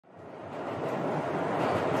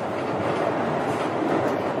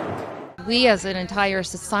We as an entire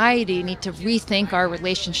society need to rethink our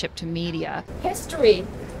relationship to media. History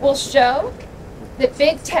will show that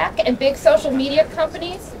big tech and big social media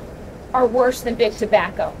companies are worse than big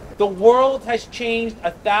tobacco. The world has changed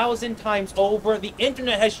 1,000 times over. The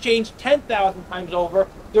internet has changed 10,000 times over.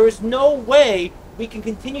 There is no way we can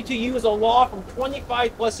continue to use a law from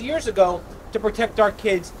 25 plus years ago to protect our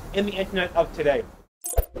kids in the internet of today.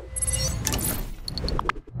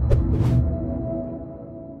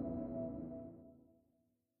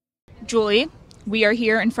 Julie, we are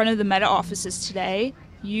here in front of the Meta offices today.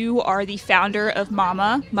 You are the founder of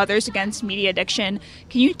MAMA, Mothers Against Media Addiction.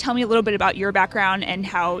 Can you tell me a little bit about your background and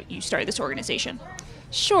how you started this organization?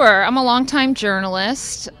 Sure, I'm a longtime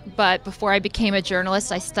journalist, but before I became a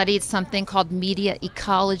journalist, I studied something called media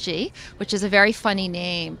ecology, which is a very funny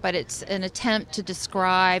name, but it's an attempt to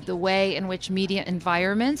describe the way in which media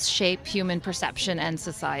environments shape human perception and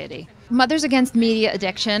society. Mothers Against Media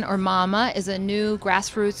Addiction, or MAMA, is a new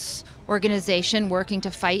grassroots organization working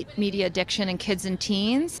to fight media addiction in kids and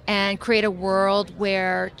teens and create a world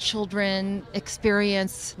where children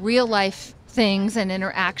experience real life things and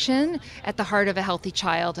interaction at the heart of a healthy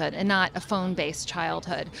childhood and not a phone-based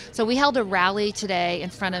childhood. So we held a rally today in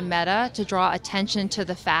front of Meta to draw attention to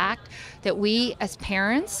the fact that we as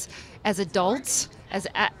parents, as adults, as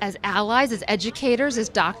allies, as educators, as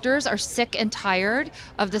doctors, are sick and tired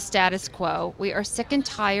of the status quo. We are sick and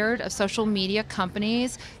tired of social media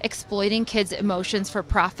companies exploiting kids' emotions for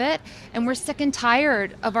profit, and we're sick and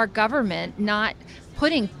tired of our government not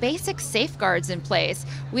putting basic safeguards in place.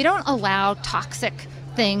 We don't allow toxic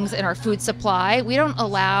things in our food supply. We don't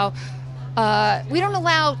allow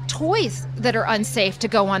toys that are unsafe to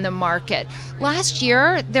go on the market. Last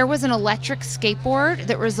year, there was an electric skateboard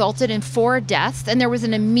that resulted in 4 deaths, and there was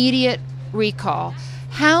an immediate recall.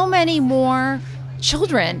 How many more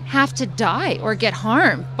children have to die or get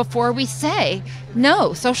harmed before we say,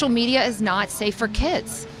 no, social media is not safe for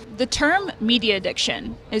kids? The term media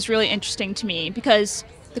addiction is really interesting to me because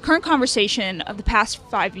the current conversation of the past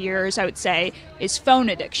 5 years, I would say, is phone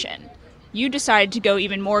addiction. You decided to go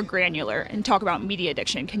even more granular and talk about media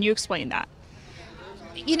addiction. Can you explain that?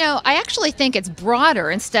 You know, I actually think it's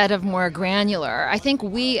broader instead of more granular. I think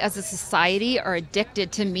we as a society are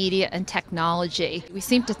addicted to media and technology. We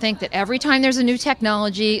seem to think that every time there's a new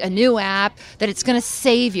technology, a new app, that it's going to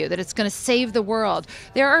save you, that it's going to save the world.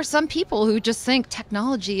 There are some people who just think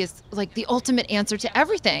technology is like the ultimate answer to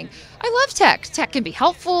everything. I love tech. Tech can be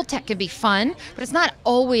helpful, tech can be fun, but it's not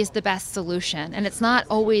always the best solution, and it's not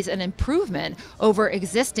always an improvement over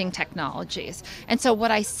existing technologies. And so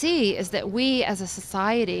what I see is that we as a society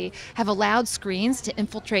have allowed screens to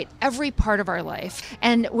infiltrate every part of our life.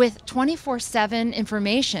 And with 24/7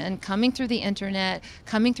 information coming through the internet,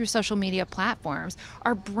 coming through social media platforms,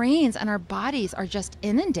 our brains and our bodies are just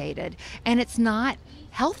inundated, and it's not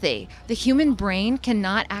healthy. The human brain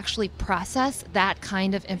cannot actually process that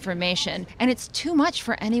kind of information, and it's too much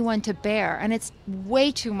for anyone to bear, and it's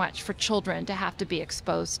way too much for children to have to be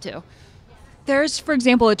exposed to. There's, for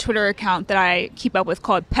example, a Twitter account that I keep up with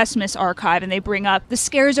called Pessimist Archive, and they bring up the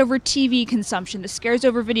scares over TV consumption, the scares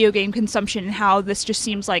over video game consumption, and how this just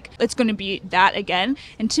seems like it's going to be that again.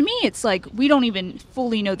 And to me, it's like we don't even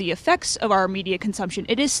fully know the effects of our media consumption.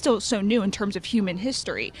 It is still so new in terms of human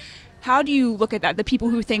history. How do you look at that? The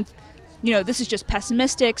people who think, you know, this is just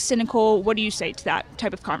pessimistic, cynical, what do you say to that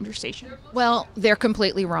type of conversation? Well, they're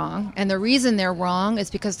completely wrong. And the reason they're wrong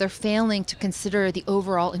is because they're failing to consider the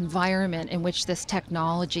overall environment in which this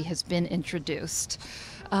technology has been introduced.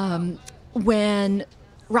 When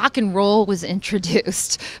rock and roll was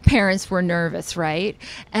introduced, parents were nervous, right?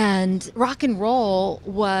 And rock and roll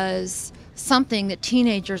was something that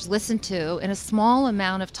teenagers listened to in a small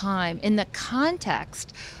amount of time in the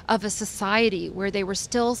context of a society where they were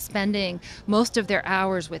still spending most of their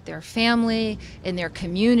hours with their family, in their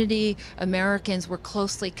community. Americans were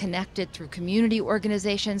closely connected through community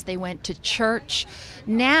organizations. They went to church.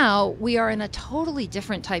 Now we are in a totally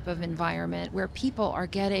different type of environment where people are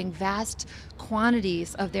getting vast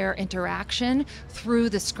quantities of their interaction through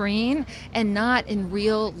the screen and not in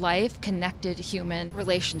real life connected human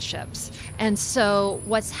relationships. And so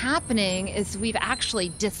what's happening is we've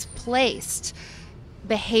actually displaced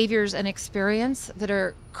behaviors and experience that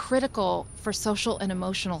are critical for social and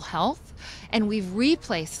emotional health, and we've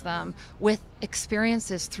replaced them with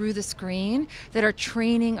experiences through the screen that are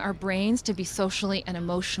training our brains to be socially and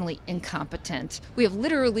emotionally incompetent. We have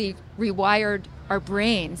literally rewired our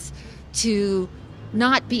brains to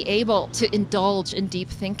not be able to indulge in deep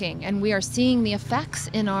thinking, and we are seeing the effects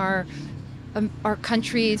in our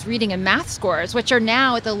country's reading and math scores, which are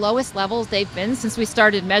now at the lowest levels they've been since we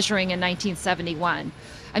started measuring in 1971.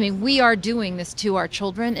 I mean, we are doing this to our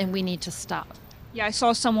children, and we need to stop. Yeah, I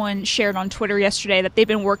saw someone shared on Twitter yesterday that they've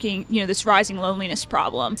been working, this rising loneliness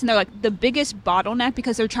problem. And they're like, the biggest bottleneck,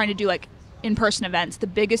 because they're trying to do like in-person events, the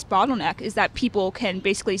biggest bottleneck is that people can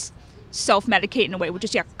basically self-medicate in a way with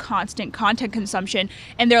just constant content consumption.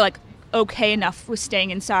 And they're like okay enough with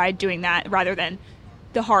staying inside doing that rather than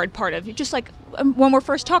the hard part of it. Just like when we're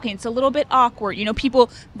first talking, it's a little bit awkward. People,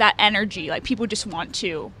 that energy, like people just want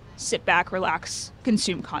to sit back, relax,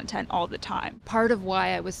 consume content all the time. Part of why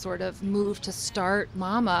I was sort of moved to start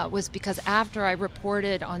Mama was because after I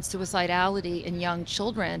reported on suicidality in young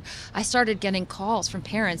children, I started getting calls from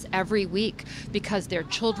parents every week because their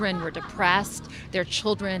children were depressed, their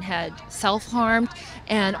children had self-harmed,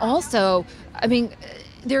 and also, I mean,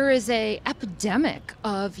 there is a epidemic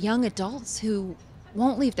of young adults who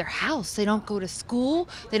won't leave their house. They don't go to school.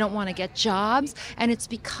 They don't want to get jobs. And it's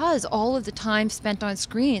because all of the time spent on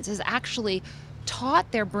screens has actually taught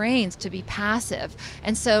their brains to be passive.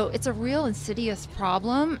 And so it's a real insidious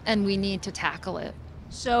problem, and we need to tackle it.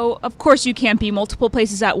 So, of course, you can't be multiple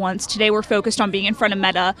places at once. Today we're focused on being in front of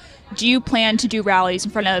Meta. Do you plan to do rallies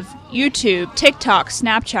in front of YouTube, TikTok,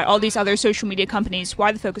 Snapchat, all these other social media companies?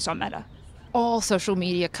 Why the focus on Meta? All social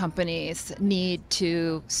media companies need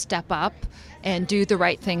to step up and do the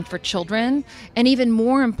right thing for children. And even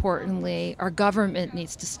more importantly, our government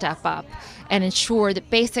needs to step up and ensure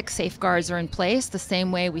that basic safeguards are in place, the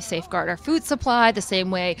same way we safeguard our food supply, the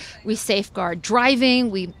same way we safeguard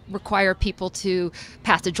driving. We require people to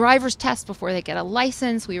pass a driver's test before they get a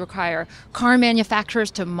license. We require car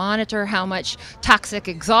manufacturers to monitor how much toxic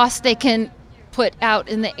exhaust they can put out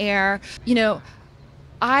in the air.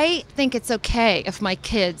 I think it's okay if my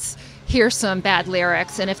kids hear some bad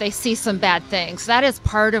lyrics and if they see some bad things. That is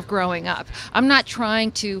part of growing up. I'm not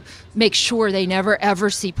trying to make sure they never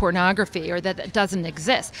ever see pornography or that it doesn't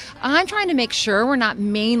exist. I'm trying to make sure we're not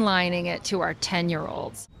mainlining it to our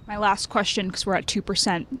 10-year-olds. My last question, because we're at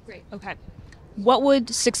 2%. Great. Okay. What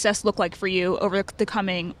would success look like for you over the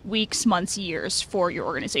coming weeks, months, years for your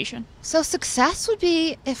organization? So success would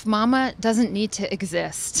be if Mama doesn't need to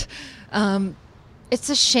exist. It's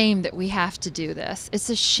a shame that we have to do this. It's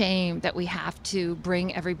a shame that we have to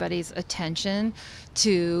bring everybody's attention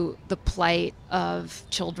to the plight of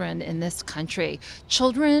children in this country.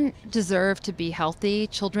 Children deserve to be healthy.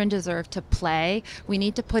 Children deserve to play. We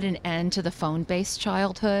need to put an end to the phone-based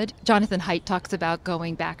childhood. Jonathan Haidt talks about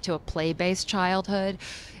going back to a play-based childhood.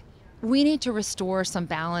 We need to restore some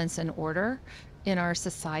balance and order in our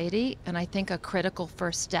society, and I think a critical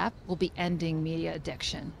first step will be ending media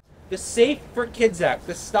addiction. The Safe for Kids Act,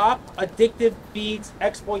 the Stop Addictive Feeds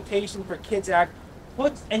Exploitation for Kids Act,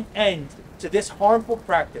 puts an end to this harmful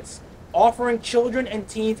practice, offering children and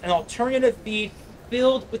teens an alternative feed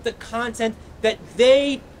filled with the content that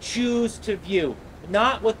they choose to view,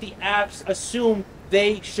 not what the apps assume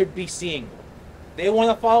they should be seeing. They want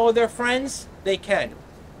to follow their friends? They can.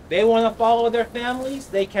 They want to follow their families?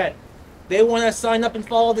 They can. They want to sign up and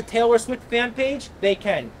follow the Taylor Swift fan page? They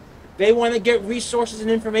can. They want to get resources and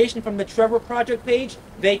information from the Trevor Project page?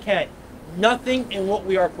 They can. Nothing in what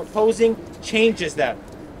we are proposing changes that.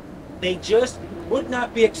 They just would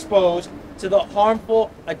not be exposed to the harmful,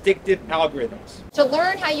 addictive algorithms. To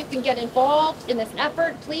learn how you can get involved in this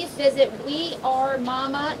effort, please visit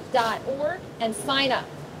wearemama.org and sign up.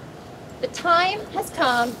 The time has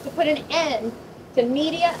come to put an end to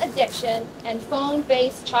media addiction and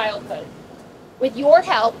phone-based childhood. With your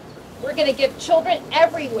help, we're going to give children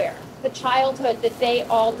everywhere the childhood that they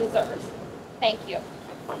all deserve. Thank you.